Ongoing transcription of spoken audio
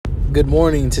Good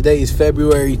morning. Today is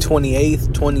February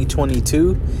 28th,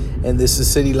 2022, and this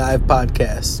is City Live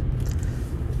Podcast.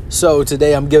 So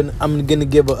today I'm going to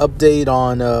give an update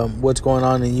on what's going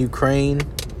on in Ukraine.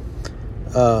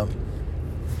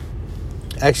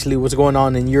 Actually, what's going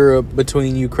on in Europe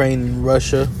between Ukraine and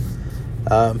Russia.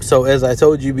 So as I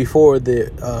told you before,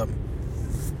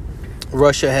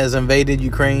 Russia has invaded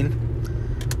Ukraine.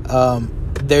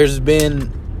 There's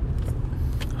been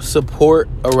support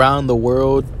around the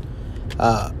world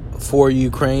for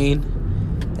Ukraine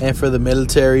and for the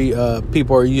military.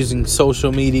 People are using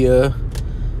social media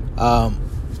to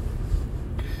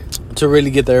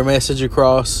really get their message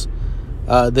across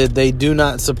that they do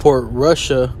not support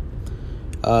Russia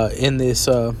in this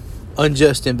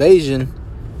unjust invasion.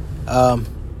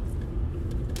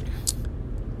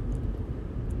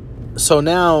 So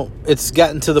now it's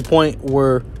gotten to the point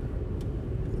where for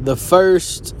the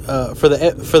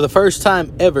first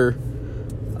time ever,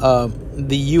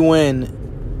 the UN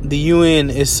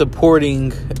is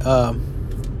supporting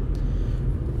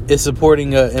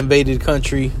an invaded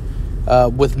country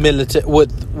with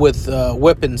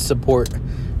weapons support.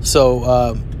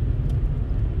 So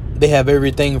they have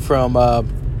everything from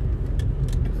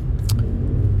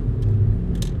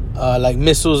like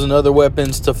missiles and other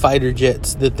weapons to fighter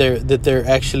jets that they're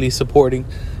actually supporting.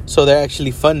 So they're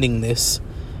actually funding this,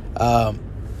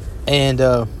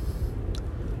 and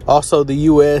also the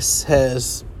U.S.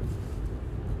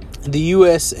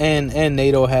 and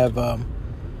NATO have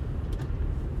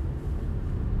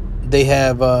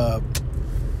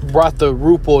brought the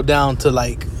ruble down to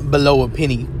like below a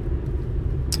penny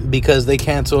because they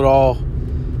canceled all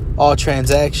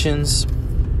transactions,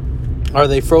 or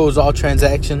they froze all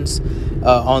transactions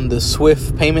on the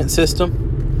SWIFT payment system.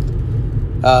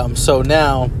 So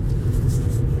now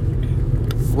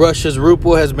Russia's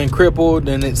ruble has been crippled,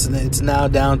 and it's now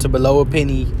down to below a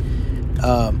penny.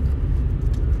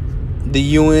 The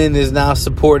UN is now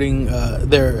supporting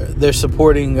they're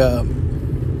supporting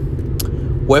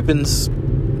weapons.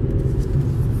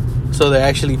 So they're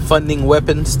actually funding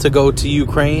weapons to go to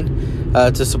Ukraine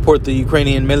to support the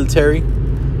Ukrainian military.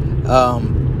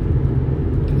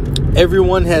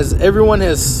 Everyone has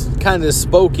kind of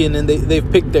spoken, and they've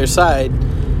picked their side.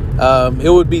 It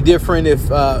would be different if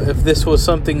this was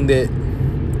something that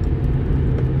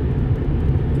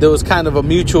was kind of a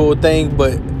mutual thing,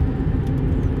 but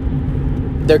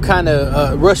they're kind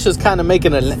of Russia's kind of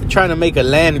trying to make a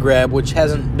land grab, which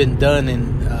hasn't been done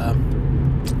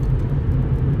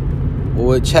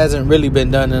which hasn't really been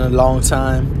done in a long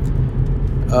time.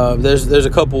 There's a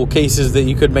couple cases that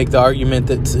you could make the argument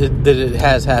that it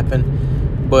has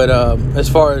happened, but as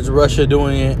far as Russia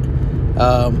doing it,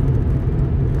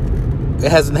 it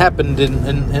hasn't happened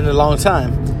in a long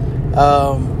time.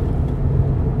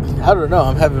 I don't know.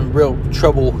 I'm having real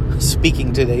trouble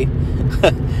speaking today,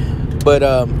 but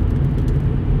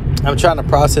I'm trying to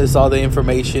process all the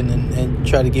information and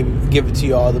try to give it to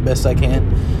you all the best I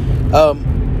can.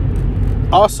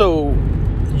 Also,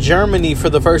 Germany, for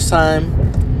the first time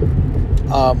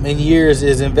in years,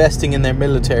 is investing in their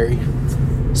military.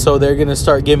 So they're going to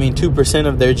start giving 2%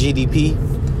 of their GDP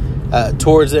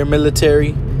towards their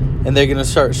military, and they're going to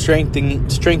start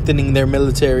strengthening their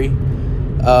military. In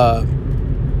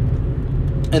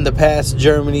the past,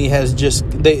 Germany has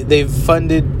they've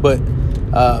funded, but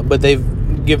they've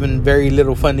given very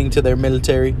little funding to their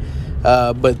military.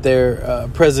 But their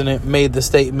president made the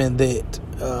statement that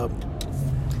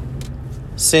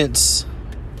since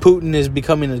Putin is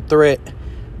becoming a threat,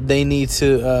 they need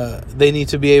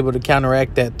to be able to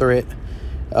counteract that threat.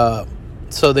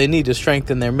 So they need to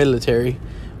strengthen their military,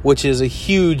 which is a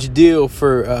huge deal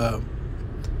for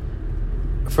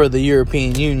the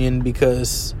European Union,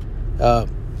 because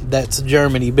that's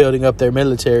Germany building up their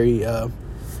military.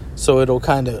 So it'll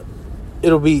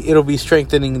be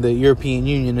strengthening the European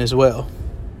Union as well.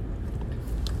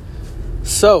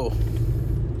 So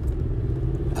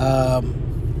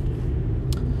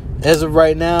as of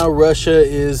right now, Russia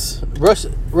has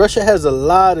a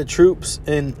lot of troops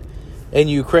in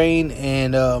Ukraine,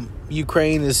 and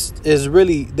Ukraine is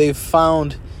really, they've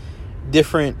found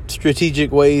different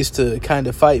strategic ways to kind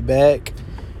of fight back.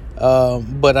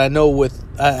 But I know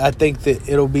I think that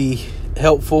it'll be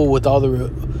helpful with all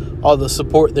the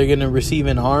support they're going to receive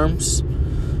in arms.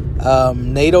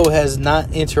 NATO has not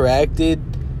interacted.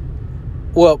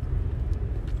 Well,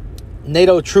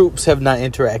 NATO troops have not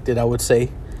interacted, I would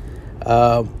say.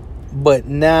 But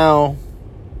now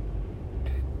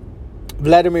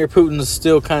Vladimir Putin is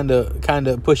still kind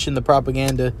of pushing the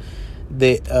propaganda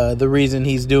that the reason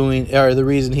he's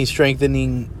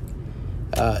strengthening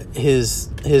his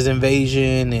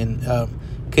invasion and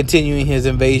continuing his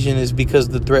invasion is because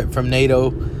of the threat from NATO,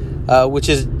 which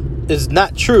is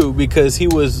not true, because he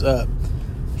was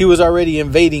already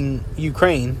invading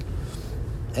Ukraine,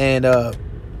 and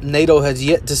NATO has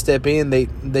yet to step in.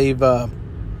 They've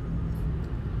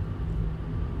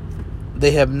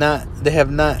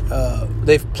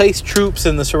placed troops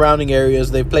in the surrounding areas.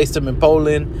 They've placed them in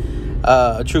Poland.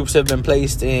 Troops have been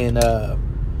placed in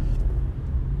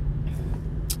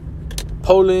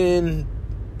Poland.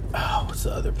 Oh, what's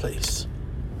the other place?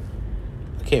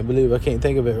 I can't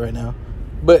think of it right now.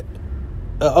 But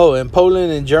in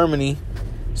Poland and Germany.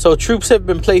 So troops have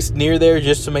been placed near there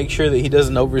just to make sure that he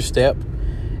doesn't overstep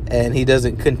and he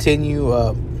doesn't continue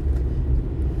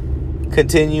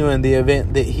in the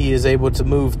event that he is able to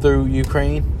move through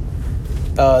Ukraine.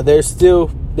 There's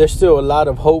still a lot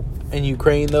of hope in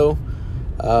Ukraine, though.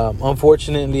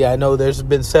 Unfortunately, I know there's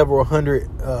been several hundred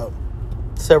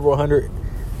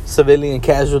civilian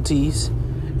casualties,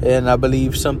 and I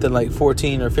believe something like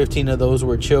 14 or 15 of those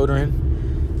were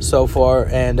children so far.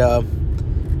 And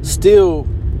still,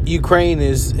 Ukraine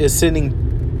is sending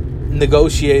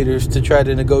negotiators to try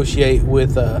to negotiate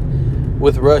with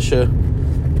Russia.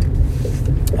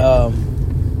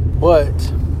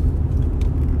 But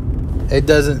it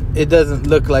doesn't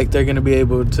look like they're going to be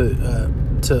able to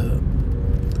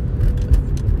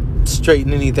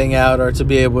straighten anything out, or to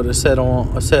be able to settle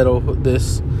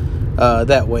this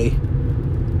that way.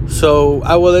 So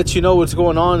I will let you know what's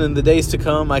going on in the days to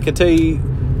come. I can tell you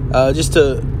just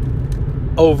to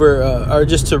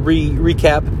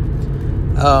recap.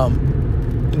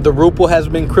 The ruble has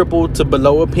been crippled to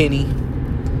below a penny,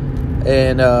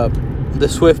 and the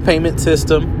SWIFT payment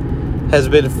system has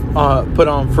been put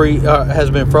on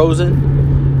has been frozen.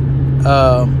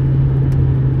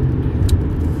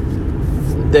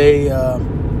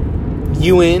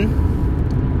 UN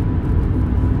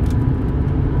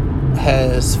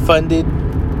has funded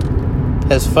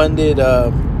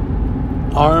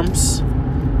arms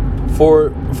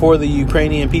for the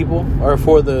Ukrainian people, or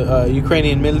for the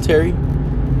Ukrainian military.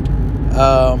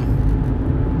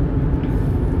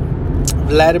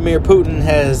 Vladimir Putin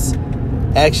has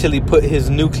actually put his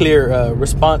nuclear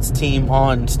response team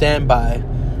on standby,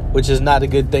 which is not a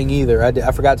good thing either.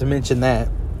 I forgot to mention that.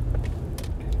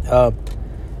 The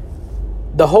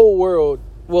whole world,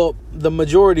 well, the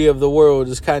majority of the world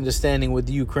is kind of standing with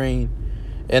Ukraine.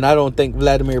 And I don't think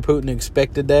Vladimir Putin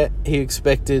expected that. He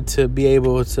expected to be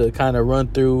able to kind of run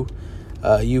through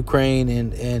Ukraine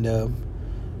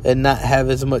and not have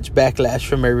as much backlash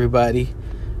from everybody.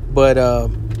 But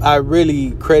I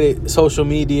really credit social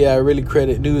media. I really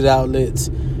credit news outlets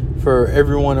for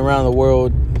everyone around the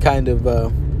world kind of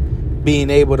being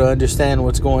able to understand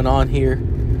what's going on here.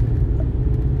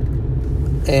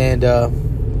 And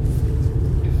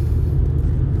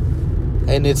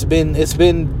it's been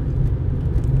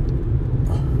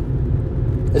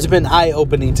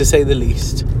eye-opening, to say the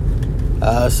least.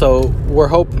 So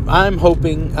I'm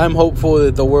hopeful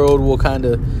that the world will kind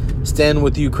of stand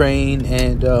with Ukraine,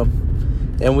 and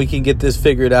we can get this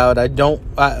figured out. I don't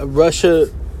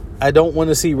want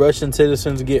to see Russian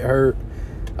citizens get hurt.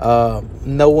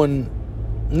 No one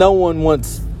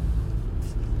wants.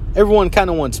 Everyone kind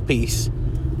of wants peace,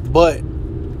 but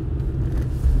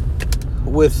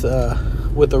with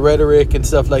the rhetoric and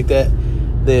stuff like that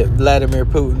Vladimir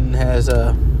Putin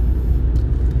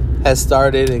has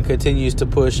started and continues to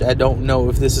push, I don't know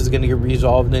if this is going to get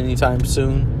resolved anytime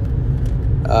soon.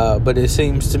 But it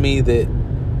seems to me that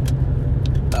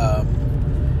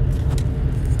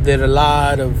a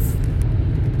lot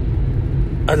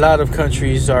of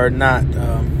countries are not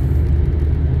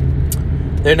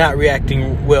they're not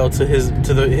reacting well to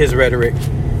his rhetoric,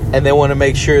 and they want to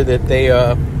make sure that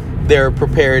they're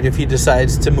prepared if he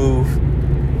decides to move.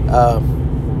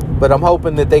 But I'm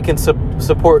hoping that they can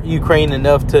support Ukraine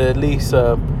enough to at least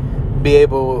be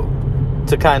able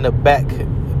to kind of back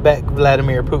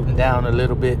Vladimir Putin down a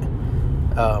little bit.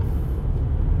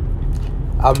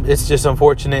 It's just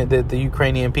unfortunate that the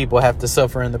Ukrainian people have to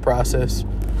suffer in the process.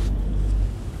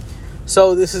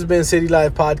 So this has been City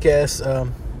Life Podcast.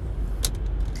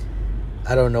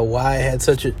 I don't know why I had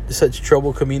such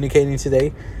trouble communicating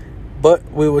today, but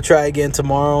we will try again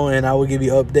tomorrow, and I will give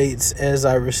you updates as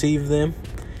I receive them.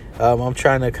 I'm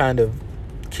trying to kind of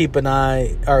keep an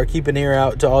ear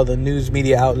out to all the news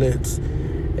media outlets,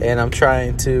 and I'm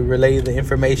trying to relay the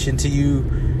information to you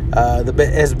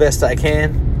as best I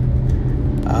can.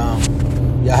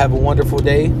 Y'all have a wonderful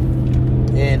day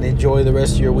and enjoy the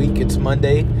rest of your week. It's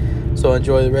Monday, so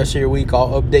enjoy the rest of your week.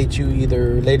 I'll update you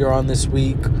either later on this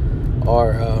week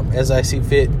or as I see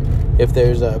fit if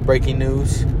there's breaking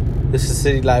news. This is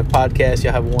City Life Podcast.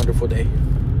 Y'all have a wonderful day.